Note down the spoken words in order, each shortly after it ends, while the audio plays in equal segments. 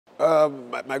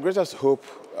My greatest hope,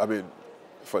 I mean,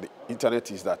 for the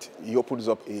internet is that it opens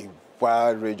up a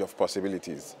wide range of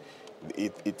possibilities.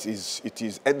 It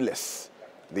is endless,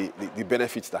 the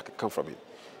benefits that can come from it.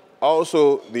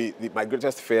 Also, my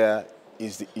greatest fear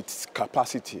is its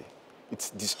capacity, its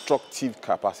destructive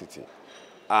capacity,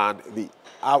 and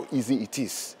how easy it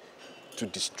is to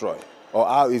destroy, or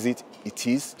how easy it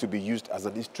is to be used as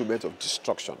an instrument of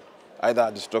destruction, either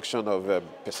destruction of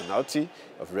personality,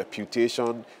 of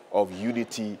reputation, of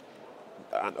unity,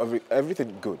 and of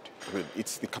everything good. I mean,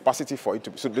 it's the capacity for it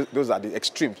to be. So those are the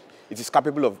extremes. It is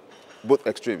capable of both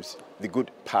extremes, the good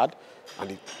part and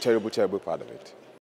the terrible, terrible part of it.